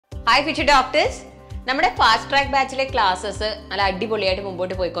Hi future doctors. നമ്മുടെ fast track ബാച്ചിലെ classes നല്ല അടിപൊളിയായിട്ട്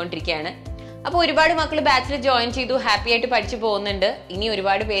മുമ്പോട്ട് പോയിക്കൊണ്ടിരിക്കുകയാണ്. അപ്പോൾ ഒരുപാട് മക്കൾ ബാച്ചിൽ ജോയിൻ ചെയ്തു, ഹാപ്പി ആയിട്ട് പഠിച്ചു പോകുന്നുണ്ട്. ഇനി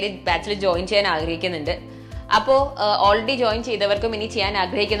ഒരുപാട് പേര് ബാച്ചിൽ ജോയിൻ ചെയ്യാൻ ആഗ്രഹിക്കുന്നുണ്ട്. അപ്പോൾ ഓൾറെഡി ജോയിൻ ചെയ്തവർക്കും ഇനി ചെയ്യാൻ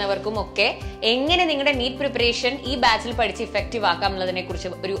ആഗ്രഹിക്കുന്നവർക്കും ഒക്കെ എങ്ങനെ നിങ്ങളുടെ നീറ്റ് പ്രിപ്പറേഷൻ ഈ ബാച്ചിൽ പഠിച്ച് ഇഫക്റ്റീവ് ആക്കാം എന്നുള്ളതിനെ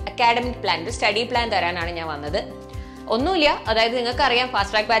കുറിച്ച് ഒരു അക്കാഡമിക് പ്ലാൻ, ഒരു സ്റ്റഡി പ്ലാൻ തരാനാണ് ഞാൻ വന്നത്. ഒന്നുമില്ല, അതായത് നിങ്ങൾക്കറിയാം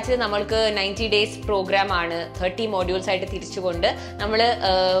ഫാസ്റ്റ് ട്രാക്ക് ബാച്ചിൽ നമ്മൾക്ക് 90 days പ്രോഗ്രാം ആണ്. 30 modules ആയിട്ട് തിരിച്ചുകൊണ്ട് നമ്മൾ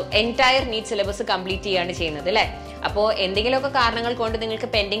എൻറ്റയർ നീറ്റ് സിലബസ് കംപ്ലീറ്റ് ചെയ്യാണ് ചെയ്യുന്നത് അല്ലേ. അപ്പോൾ എന്തെങ്കിലുമൊക്കെ കാരണങ്ങൾ കൊണ്ട് നിങ്ങൾക്ക്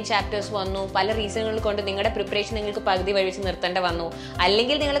പെൻഡിങ് ചാപ്റ്റേഴ്സ് വന്നു, പല റീസണുകൾ കൊണ്ട് നിങ്ങളുടെ പ്രിപ്പറേഷൻ നിങ്ങൾക്ക് പകുതി വഴി വെച്ച് നിർത്തേണ്ട വന്നു,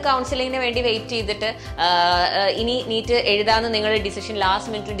 അല്ലെങ്കിൽ നിങ്ങൾ കൗൺസിലിങ്ങിന് വേണ്ടി വെയിറ്റ് ചെയ്തിട്ട് ഇനി നീറ്റ് എഴുതാമെന്ന് നിങ്ങൾ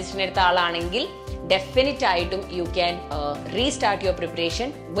ലാസ്റ്റ് മിനിറ്റ് ഡിസിഷൻ എടുത്ത ആളാണെങ്കിൽ ഡെഫിനറ്റ് ആയിട്ടും you can restart your preparation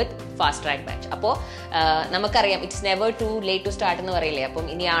with fast track batch. അപ്പോൾ നമുക്കറിയാം it's never to late to start എന്ന് പറയില്ലേ. അപ്പം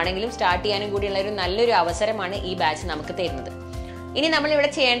ഇനി ആണെങ്കിലും സ്റ്റാർട്ട് ചെയ്യാനും കൂടിയുള്ള ഒരു നല്ലൊരു അവസരമാണ് ഈ ബാച്ച് നമുക്ക് തരുന്നത്. ഇനി നമ്മൾ ഇവിടെ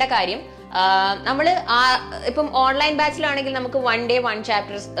ചെയ്യേണ്ട കാര്യം, നമ്മൾ ഇപ്പം ഓൺലൈൻ ബാച്ചിലാണെങ്കിൽ നമുക്ക് 1 day 1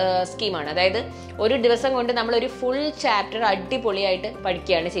 chapter സ്കീമാണ്. അതായത് ഒരു ദിവസം കൊണ്ട് നമ്മൾ ഒരു ഫുൾ ചാപ്റ്റർ അടിപൊളിയായിട്ട്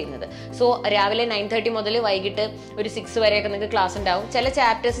പഠിക്കുകയാണ് ചെയ്യുന്നത്. സോ രാവിലെ 9:30 മുതൽ വൈകിട്ട് ഒരു 6 വരെയൊക്കെ നിങ്ങൾക്ക് ക്ലാസ് ഉണ്ടാവും. ചില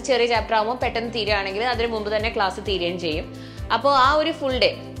ചാപ്റ്റേഴ്സ് ചെറിയ ചാപ്റ്റർ ആകുമ്പോൾ പെട്ടെന്ന് തീരുകയാണെങ്കിൽ അതിന് മുമ്പ് തന്നെ ക്ലാസ് തീരുകയും ചെയ്യും. അപ്പോൾ ആ ഒരു ഫുൾ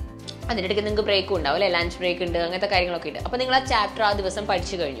ഡേ, അതിൻ്റെ ഇടയ്ക്ക് നിങ്ങൾക്ക് ബ്രേക്കും ഉണ്ടാവും അല്ലെ, ലഞ്ച് ബ്രേക്ക് ഉണ്ട്, അങ്ങനത്തെ കാര്യങ്ങളൊക്കെ ഉണ്ട്. അപ്പോൾ നിങ്ങൾ ആ ചാപ്റ്റർ ആ ദിവസം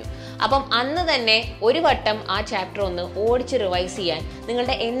പഠിച്ചു കഴിഞ്ഞു. അപ്പം അന്ന് തന്നെ ഒരു വട്ടം ആ ചാപ്റ്റർ ഒന്ന് ഓടിച്ച് റിവൈസ് ചെയ്യാൻ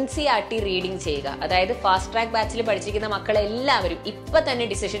നിങ്ങളുടെ NCERT റീഡിങ് ചെയ്യുക. അതായത് ഫാസ്റ്റ് ട്രാക്ക് ബാച്ചിൽ പഠിച്ചിരിക്കുന്ന മക്കളെല്ലാവരും ഇപ്പം തന്നെ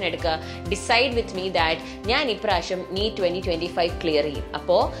ഡിസിഷൻ എടുക്കുക, ഡിസൈഡ് വിത്ത് മീ ദാറ്റ് ഞാൻ ഇപ്രാവശ്യം നീറ്റ് 2025 ക്ലിയർ ചെയ്യും.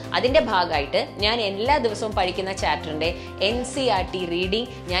 അപ്പോൾ അതിൻ്റെ ഭാഗമായിട്ട് ഞാൻ എല്ലാ ദിവസവും പഠിക്കുന്ന ചാപ്റ്ററിൻ്റെ NCERT റീഡിങ്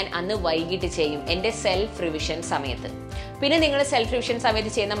ഞാൻ അന്ന് വൈകിട്ട് ചെയ്യും, എൻ്റെ സെൽഫ് റിവിഷൻ സമയത്ത്. പിന്നെ നിങ്ങൾ സെൽഫ് റിവിഷൻ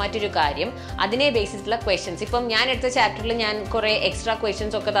സമയത്ത് ചെയ്യുന്ന മറ്റൊരു കാര്യം, അതിനെ ബേസിച്ചുള്ള ക്വസ്റ്റ്യൻസ്. ഇപ്പം ഞാൻ എടുത്ത ചാപ്റ്ററിൽ ഞാൻ കുറേ എക്സ്ട്രാ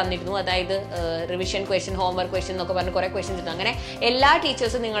ക്വസ്റ്റ്യൻസ് ഒക്കെ തന്നിരുന്നു. അതായത് റിവിഷൻ ക്വസ്റ്റ്യൻ, ഹോംവർക്ക് ക്വസ്റ്റ്യൻ എന്നൊക്കെ പറഞ്ഞ് കുറേ ക്വസ്റ്റ്യൻസ് ഉണ്ട്. അങ്ങനെ എല്ലാ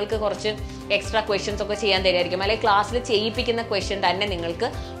ടീച്ചേഴ്സും നിങ്ങൾക്ക് കുറച്ച് എക്സ്ട്രാ ക്വസ്റ്റ്യൻസ് ഒക്കെ ചെയ്യാൻ തരുമായിരിക്കും. അല്ലെങ്കിൽ ക്ലാസ്സിൽ ചെയ്യിപ്പിക്കുന്ന ക്വസ്റ്റ്യൻ തന്നെ നിങ്ങൾക്ക്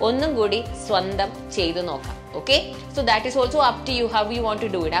ഒന്നും കൂടി സ്വന്തം ചെയ്തു നോക്കാം. Okay, so that is also up to you how you want to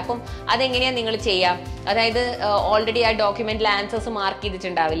do it. അപ്പം അതെങ്ങനെയാണ് നിങ്ങൾ ചെയ്യാം? അതായത് ഓൾറെഡി ആ ഡോക്യുമെന്റിൽ ആൻസേഴ്സ് മാർക്ക്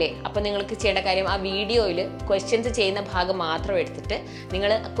ചെയ്തിട്ടുണ്ടാവില്ലേ. അപ്പം നിങ്ങൾക്ക് ചെയ്യേണ്ട കാര്യം, ആ വീഡിയോയിൽ ക്വസ്റ്റ്യൻസ് ചെയ്യുന്ന ഭാഗം മാത്രം എടുത്തിട്ട്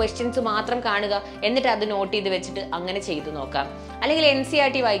നിങ്ങൾ ക്വസ്റ്റ്യൻസ് മാത്രം കാണുക, എന്നിട്ട് അത് നോട്ട് ചെയ്ത് വെച്ചിട്ട് അങ്ങനെ ചെയ്തു നോക്കാം. അല്ലെങ്കിൽ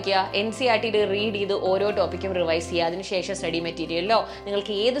NCERT വായിക്കുക, NCERT റീഡ് ചെയ്ത് ഓരോ ടോപ്പിക്കും റിവൈസ് ചെയ്യുക. അതിനുശേഷം സ്റ്റഡി മെറ്റീരിയലോ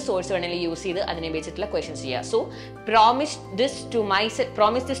നിങ്ങൾക്ക് ഏത് സോഴ്സ് വേണമെങ്കിലും യൂസ് ചെയ്ത് അതിനെ വെച്ചിട്ടുള്ള ക്വസ്റ്റ്യൻസ് ചെയ്യുക. So promise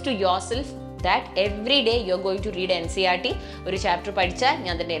this to your self that every day you're going to read NCERT. ഒരു ചാപ്റ്റർ പഠിച്ചാൽ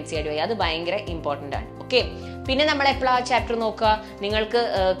ഞാൻ തന്നെ NCERT വായി, അത് ഭയങ്കര ഇമ്പോർട്ടൻ്റ് ആണ്. ഓക്കെ, പിന്നെ നമ്മൾ എപ്പോഴാ ചാപ്റ്റർ നോക്കുക? നിങ്ങൾക്ക്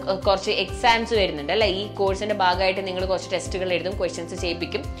കുറച്ച് എക്സാംസ് വരുന്നുണ്ട് അല്ലേ. ഈ കോഴ്സിന്റെ ഭാഗമായിട്ട് നിങ്ങൾ കുറച്ച് ടെസ്റ്റുകൾ എഴുതും, ക്വസ്റ്റ്യൻസ്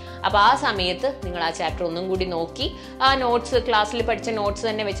ചെയ്യിപ്പിക്കും. അപ്പോൾ ആ സമയത്ത് നിങ്ങൾ ആ ചാപ്റ്റർ ഒന്നും കൂടി നോക്കി ആ നോട്ട്സ്, ക്ലാസ്സിൽ പഠിച്ച നോട്ട്സ്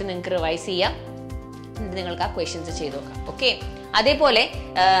തന്നെ വെച്ച് നിങ്ങൾക്ക് റിവൈസ് ചെയ്യാം, നിങ്ങൾക്ക് ആ ക്വസ്റ്റ്യൻസ് ചെയ്ത് നോക്കാം. ഓക്കെ, അതേപോലെ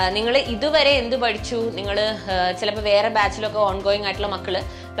നിങ്ങൾ ഇതുവരെ എന്ത് പഠിച്ചു, നിങ്ങൾ ചിലപ്പോൾ വേറെ ബാച്ചിലൊക്കെ ഓൺഗോയിങ് ആയിട്ടുള്ള മക്കൾ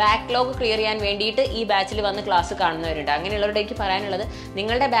ബാക്ക്ലോഗ് ക്ലിയർ ചെയ്യാൻ വേണ്ടിയിട്ട് ഈ ബാച്ചിൽ വന്ന് ക്ലാസ് കാണുന്നവരുണ്ട്. അങ്ങനെയുള്ളവരുടെ എനിക്ക് പറയാനുള്ളത്,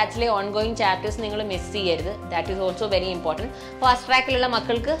 നിങ്ങളുടെ ബാച്ചിലെ ഓൺഗോയിങ് ചാപ്റ്റേഴ്സ് നിങ്ങൾ മിസ് ചെയ്യരുത്. That is also very important. Fast ട്രാക്കിലുള്ള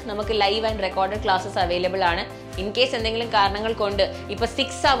മക്കൾക്ക് നമുക്ക് live and recorded classes available ആണ്. ഇൻ കേസ് എന്തെങ്കിലും കാരണങ്ങൾ കൊണ്ട് ഇപ്പോൾ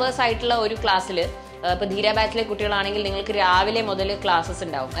 6 hours ആയിട്ടുള്ള ഒരു ക്ലാസ്സിൽ, ഇപ്പോൾ ധീര ബാച്ചിലെ കുട്ടികളാണെങ്കിൽ നിങ്ങൾക്ക് രാവിലെ മുതൽ ക്ലാസ്സസ്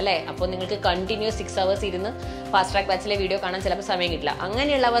ഉണ്ടാവും അല്ലേ. അപ്പോൾ നിങ്ങൾക്ക് കണ്ടിന്യൂസ് 6 hours ഇരുന്ന് ഫാസ്റ്റ് ട്രാക്ക് ബാച്ചിലെ വീഡിയോ കാണാൻ ചിലപ്പോൾ സമയം കിട്ടില്ല.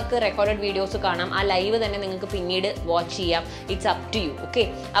 അങ്ങനെയുള്ളവർക്ക് റെക്കോർഡഡ് വീഡിയോസ് കാണാം, ആ ലൈവ് തന്നെ നിങ്ങൾക്ക് പിന്നീട് വാച്ച് ചെയ്യാം. It's up to you. Okay,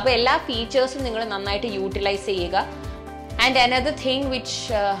 അപ്പോൾ എല്ലാ ഫീച്ചേഴ്സും നിങ്ങൾ നന്നായിട്ട് യൂട്ടിലൈസ് ചെയ്യുക. And another thing which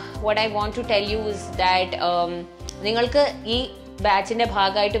what I want to tell you is that നിങ്ങൾക്ക് ഈ ബാച്ചിന്റെ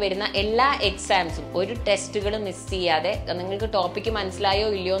ഭാഗമായിട്ട് വരുന്ന എല്ലാ എക്സാംസും ഒരു ടെസ്റ്റുകളും മിസ് ചെയ്യാതെ, നിങ്ങൾക്ക് ടോപ്പിക്ക് മനസ്സിലായോ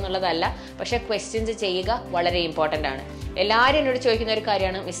ഇല്ലയോ എന്നുള്ളതല്ല, പക്ഷെ ക്വസ്റ്റ്യൻസ് ചെയ്യുക വളരെ ഇമ്പോർട്ടൻ്റ് ആണ്. എല്ലാവരും എന്നോട് ചോദിക്കുന്ന ഒരു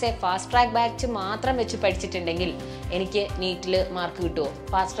കാര്യമാണ്, മിസ്സേ ഫാസ്റ്റ് ട്രാക്ക് ബാച്ച് മാത്രം വെച്ച് പഠിച്ചിട്ടുണ്ടെങ്കിൽ എനിക്ക് നീറ്റിൽ മാർക്ക് കിട്ടുമോ?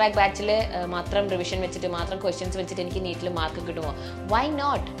 ഫാസ്റ്റ് ട്രാക്ക് ബാച്ചിൽ മാത്രം റിവിഷൻ വെച്ചിട്ട്, മാത്രം ക്വസ്റ്റ്യൻസ് വെച്ചിട്ട് എനിക്ക് നീറ്റിൽ മാർക്ക് കിട്ടുമോ? Why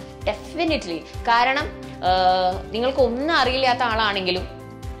not? ഡെഫിനറ്റ്ലി. കാരണം നിങ്ങൾക്ക് ഒന്നും അറിയില്ലാത്ത ആളാണെങ്കിലും,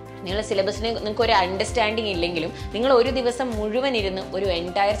 നിങ്ങളുടെ സിലബസിന് നിങ്ങൾക്ക് ഒരു അണ്ടർസ്റ്റാൻഡിങ് ഇല്ലെങ്കിലും, നിങ്ങൾ ഒരു ദിവസം മുഴുവൻ ഇരുന്ന് ഒരു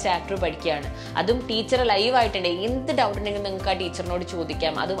എൻറ്റയർ ചാപ്റ്റർ പഠിക്കുകയാണ്. അതും ടീച്ചർ ലൈവ് ആയിട്ടുണ്ട്. എന്ത് ഡൗട്ട് ഉണ്ടെങ്കിലും നിങ്ങൾക്ക് ആ ടീച്ചറിനോട്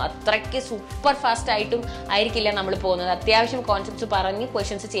ചോദിക്കാം. അതും അത്രയ്ക്ക് സൂപ്പർ ഫാസ്റ്റ് ആയിട്ടും ആയിരിക്കില്ല നമ്മൾ പോകുന്നത്. അത്യാവശ്യം കോൺസെപ്റ്റ്സ് പറഞ്ഞ്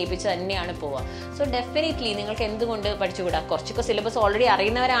ക്വസ്റ്റ്യൻസ് ചെയ്യിപ്പിച്ച് തന്നെയാണ് പോവുക. സോ ഡെഫിനറ്റ്ലി നിങ്ങൾക്ക് എന്തുകൊണ്ട് പഠിച്ചുകൂടാ? കുറച്ചൊക്കെ സിലബസ് ഓൾറെഡി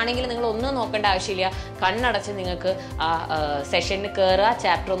അറിയുന്നവരാണെങ്കിൽ നിങ്ങൾ ഒന്നും നോക്കേണ്ട ആവശ്യമില്ല. കണ്ണടച്ച് നിങ്ങൾക്ക് ആ സെഷനിൽ കയറുക,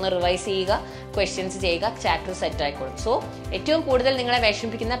 ചാപ്റ്റർ ഒന്ന് റിവൈസ് ചെയ്യുക, ക്വസ്റ്റ്യൻസ് ചെയ്യുക, ചാപ്റ്റർ സെറ്റ് ആയിക്കോളും. സോ ഏറ്റവും കൂടുതൽ നിങ്ങളെ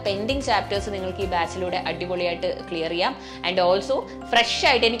വിഷമിപ്പിക്കുന്ന പെൻഡിങ് ചാപ്റ്റേഴ്സ് നിങ്ങൾക്ക് ഈ ബാച്ചിലൂടെ അടിപൊളിയായിട്ട് ക്ലിയർ ചെയ്യാം. ആൻഡ് ഓൾസോ ഫ്രഷ്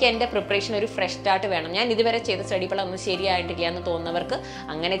ആയിട്ട്, എനിക്ക് എൻ്റെ പ്രിപ്പറേഷൻ ഒരു ഫ്രഷ് സ്റ്റാർട്ട് വേണം, ഞാൻ ഇതുവരെ ചെയ്ത സ്റ്റഡി പ്ലാൻ ഒന്നും ശരിയായിട്ടില്ല എന്ന് തോന്നുന്നവർക്ക്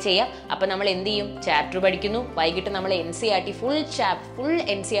അങ്ങനെ ചെയ്യാം. അപ്പം നമ്മൾ എന്ത് ചെയ്യും? ചാപ്റ്റർ പഠിക്കുന്നു, വൈകിട്ട് നമ്മൾ NCERT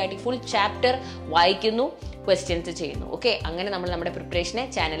ഫുൾ ചാപ്റ്റർ വായിക്കുന്നു, ക്വസ്റ്റ്യൻസ് ചെയ്യുന്നു. ഓക്കെ, അങ്ങനെ നമ്മൾ നമ്മുടെ പ്രിപ്പറേഷനെ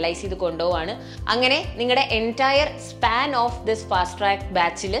ചാനലൈസ് ചെയ്ത് കൊണ്ടുപോവാണ്. അങ്ങനെ നിങ്ങളുടെ entire span of this fast track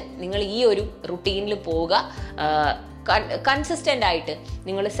ബാച്ചിൽ നിങ്ങൾ ഈ ഒരു റുട്ടീനിൽ പോവുക. കൺസിസ്റ്റൻ്റ് ആയിട്ട്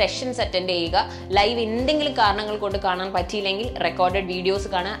നിങ്ങൾ സെഷൻസ് അറ്റൻഡ് ചെയ്യുക. ലൈവ് എന്തെങ്കിലും കാരണങ്ങൾ കൊണ്ട് കാണാൻ പറ്റിയില്ലെങ്കിൽ റെക്കോർഡഡ് വീഡിയോസ്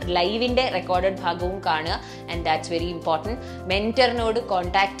കാണുക, ലൈവിൻ്റെ റെക്കോർഡഡ് ഭാഗവും കാണുക. And that's very important. മെൻറ്ററിനോട്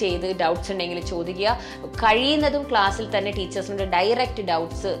contact ചെയ്ത് ഡൗട്ട്സ് ഉണ്ടെങ്കിൽ ചോദിക്കുക. കഴിയുന്നതും ക്ലാസ്സിൽ തന്നെ ടീച്ചേഴ്സിനോട് ഡയറക്റ്റ്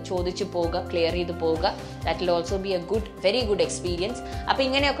ഡൗട്ട്സ് ചോദിച്ചു പോവുക, ക്ലിയർ ചെയ്ത് പോവുക. That will also be A very good experience. അപ്പോൾ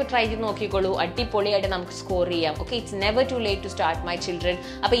ഇങ്ങനെയൊക്കെ ട്രൈ ചെയ്ത് നോക്കിക്കോളൂ. അടിപൊളിയായിട്ട് നമുക്ക് സ്കോർ ചെയ്യാം. Okay, it's never to late to start my children.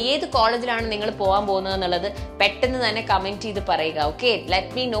 അപ്പോൾ ഏത് കോളേജിലാണ് നിങ്ങൾ പോകാൻ പോകുന്നത് എന്നുള്ളത് പെട്ടെന്ന് തന്നെ കമൻറ്റ് ചെയ്ത് പറയുക. Okay, let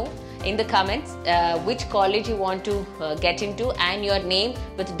me know in the comments which college you want to get into and your name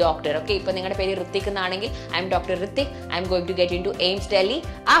with doctor. Okay, ipo ningade peri Ritik ennaanengil I am Dr. Ritik. I am going to get into AIMS Delhi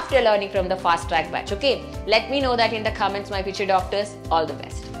after learning from the fast track batch. Okay, let me know that in the comments, my future doctors. All the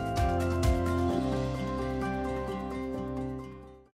best.